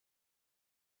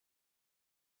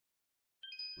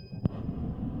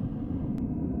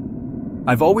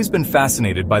I've always been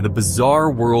fascinated by the bizarre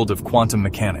world of quantum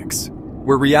mechanics,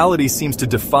 where reality seems to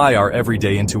defy our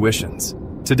everyday intuitions.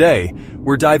 Today,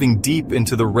 we're diving deep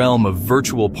into the realm of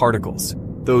virtual particles,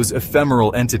 those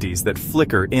ephemeral entities that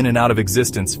flicker in and out of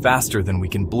existence faster than we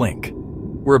can blink.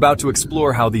 We're about to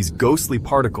explore how these ghostly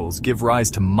particles give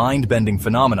rise to mind-bending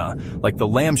phenomena like the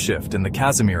Lamb shift and the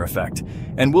Casimir effect,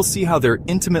 and we'll see how they're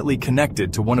intimately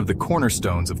connected to one of the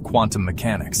cornerstones of quantum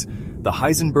mechanics, the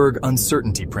Heisenberg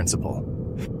uncertainty principle.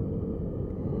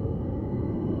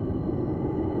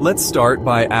 Let's start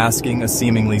by asking a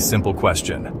seemingly simple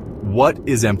question. What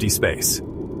is empty space?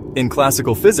 In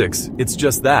classical physics, it's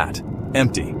just that,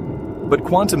 empty. But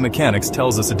quantum mechanics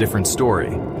tells us a different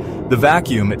story. The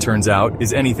vacuum, it turns out,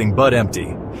 is anything but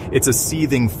empty. It's a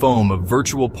seething foam of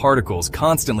virtual particles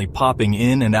constantly popping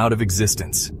in and out of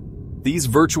existence. These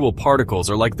virtual particles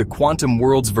are like the quantum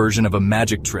world's version of a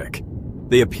magic trick.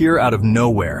 They appear out of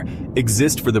nowhere,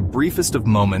 exist for the briefest of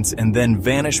moments, and then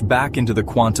vanish back into the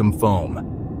quantum foam.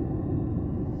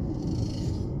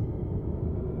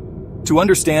 To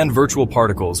understand virtual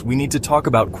particles, we need to talk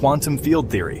about quantum field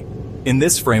theory. In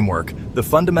this framework, the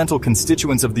fundamental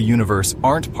constituents of the universe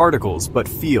aren't particles but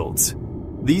fields.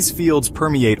 These fields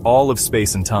permeate all of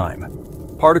space and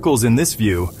time. Particles in this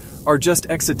view are just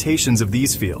excitations of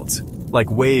these fields,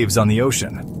 like waves on the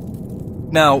ocean.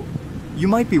 Now, you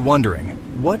might be wondering,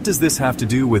 what does this have to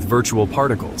do with virtual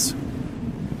particles?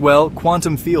 Well,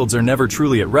 quantum fields are never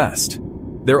truly at rest.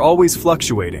 They're always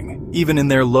fluctuating, even in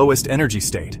their lowest energy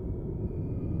state.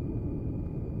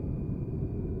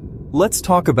 Let's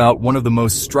talk about one of the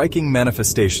most striking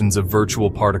manifestations of virtual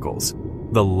particles,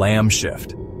 the Lamb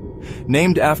shift.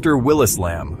 Named after Willis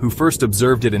Lamb, who first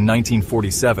observed it in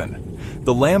 1947,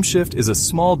 the Lamb shift is a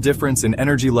small difference in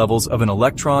energy levels of an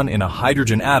electron in a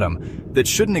hydrogen atom that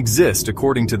shouldn't exist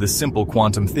according to the simple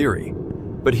quantum theory.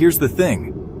 But here's the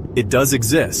thing, it does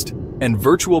exist, and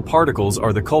virtual particles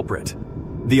are the culprit.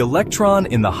 The electron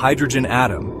in the hydrogen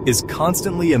atom is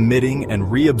constantly emitting and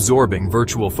reabsorbing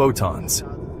virtual photons.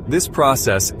 This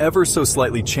process ever so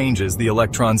slightly changes the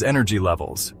electron's energy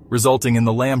levels, resulting in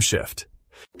the Lamb shift.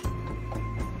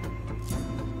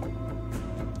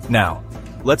 Now,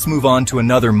 let's move on to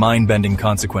another mind-bending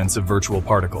consequence of virtual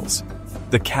particles,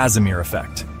 the Casimir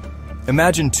effect.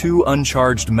 Imagine two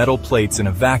uncharged metal plates in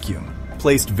a vacuum,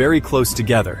 placed very close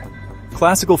together.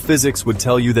 Classical physics would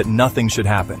tell you that nothing should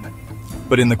happen.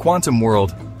 But in the quantum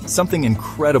world, something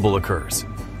incredible occurs.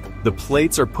 The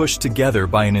plates are pushed together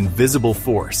by an invisible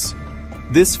force.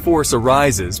 This force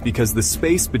arises because the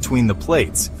space between the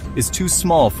plates is too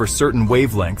small for certain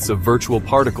wavelengths of virtual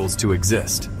particles to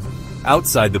exist.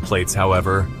 Outside the plates,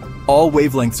 however, all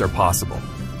wavelengths are possible.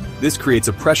 This creates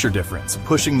a pressure difference,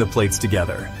 pushing the plates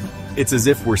together. It's as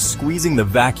if we're squeezing the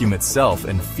vacuum itself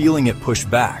and feeling it push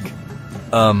back.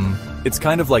 It's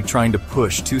kind of like trying to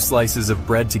push two slices of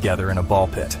bread together in a ball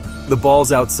pit. The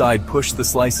balls outside push the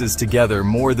slices together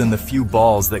more than the few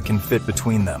balls that can fit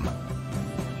between them.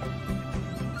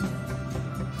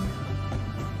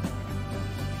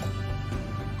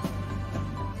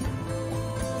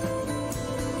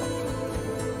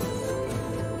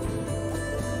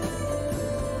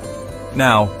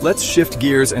 Now, let's shift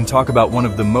gears and talk about one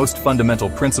of the most fundamental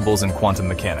principles in quantum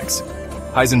mechanics,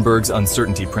 Heisenberg's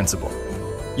uncertainty principle.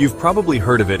 You've probably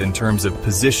heard of it in terms of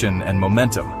position and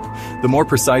momentum. The more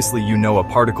precisely you know a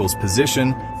particle's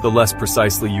position, the less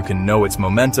precisely you can know its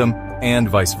momentum, and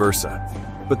vice versa.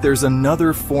 But there's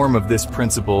another form of this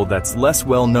principle that's less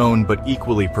well known but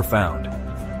equally profound,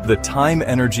 the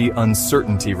time-energy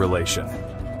uncertainty relation.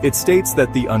 It states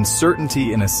that the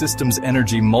uncertainty in a system's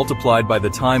energy multiplied by the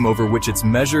time over which it's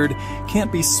measured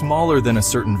can't be smaller than a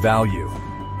certain value.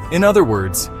 In other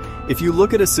words, if you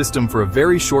look at a system for a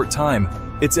very short time,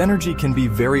 its energy can be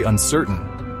very uncertain.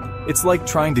 It's like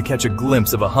trying to catch a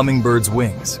glimpse of a hummingbird's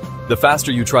wings. The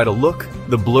faster you try to look,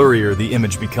 the blurrier the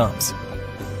image becomes.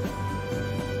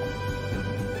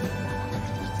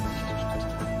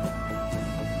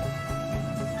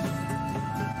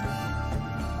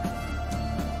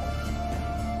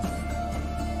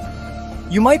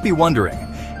 You might be wondering,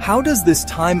 how does this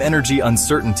time-energy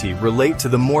uncertainty relate to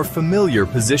the more familiar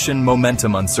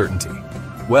position-momentum uncertainty?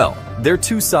 Well, they're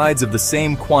two sides of the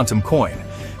same quantum coin.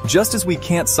 Just as we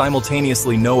can't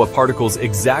simultaneously know a particle's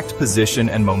exact position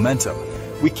and momentum,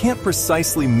 we can't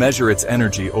precisely measure its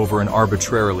energy over an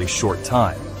arbitrarily short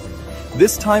time.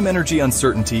 This time-energy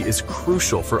uncertainty is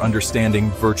crucial for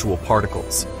understanding virtual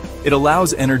particles. It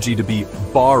allows energy to be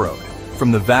borrowed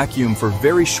from the vacuum for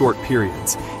very short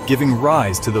periods, giving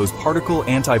rise to those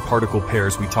particle-antiparticle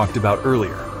pairs we talked about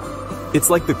earlier. It's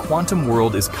like the quantum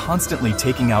world is constantly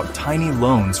taking out tiny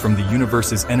loans from the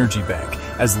universe's energy bank,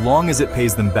 as long as it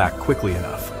pays them back quickly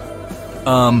enough.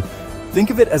 Think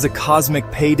of it as a cosmic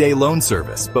payday loan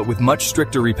service, but with much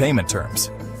stricter repayment terms.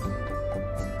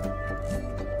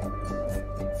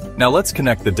 Now let's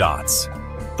connect the dots.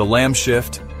 The Lamb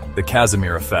shift, the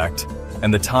Casimir effect,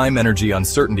 and the time-energy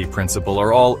uncertainty principle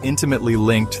are all intimately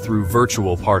linked through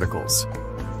virtual particles.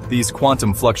 These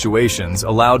quantum fluctuations,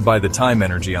 allowed by the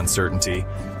time-energy uncertainty,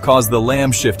 cause the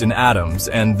Lamb shift in atoms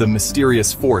and the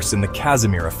mysterious force in the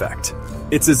Casimir effect.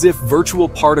 It's as if virtual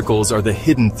particles are the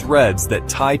hidden threads that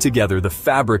tie together the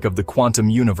fabric of the quantum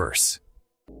universe.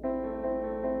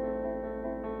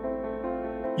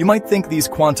 You might think these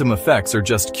quantum effects are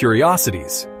just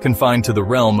curiosities, confined to the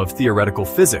realm of theoretical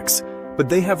physics, but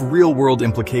they have real-world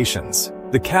implications.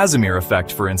 The Casimir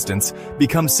effect, for instance,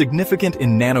 becomes significant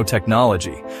in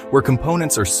nanotechnology, where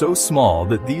components are so small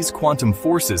that these quantum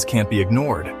forces can't be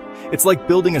ignored. It's like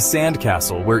building a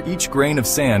sandcastle where each grain of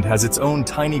sand has its own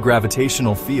tiny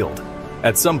gravitational field.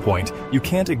 At some point, you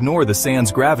can't ignore the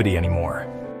sand's gravity anymore.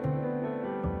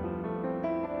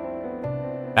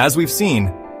 As we've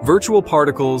seen, virtual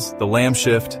particles, the Lamb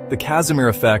shift, the Casimir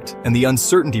effect, and the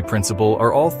uncertainty principle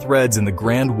are all threads in the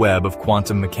grand web of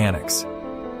quantum mechanics.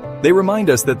 They remind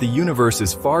us that the universe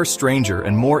is far stranger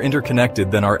and more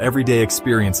interconnected than our everyday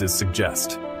experiences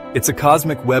suggest. It's a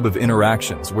cosmic web of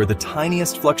interactions where the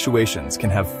tiniest fluctuations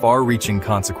can have far-reaching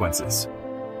consequences.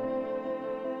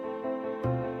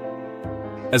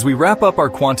 As we wrap up our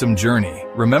quantum journey,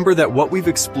 remember that what we've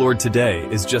explored today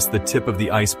is just the tip of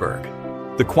the iceberg.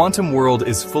 The quantum world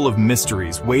is full of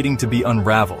mysteries waiting to be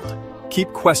unraveled.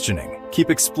 Keep questioning,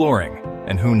 keep exploring,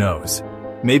 and who knows?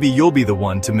 Maybe you'll be the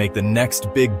one to make the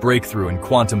next big breakthrough in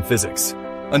quantum physics.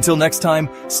 Until next time,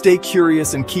 stay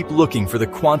curious and keep looking for the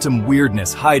quantum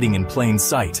weirdness hiding in plain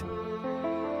sight.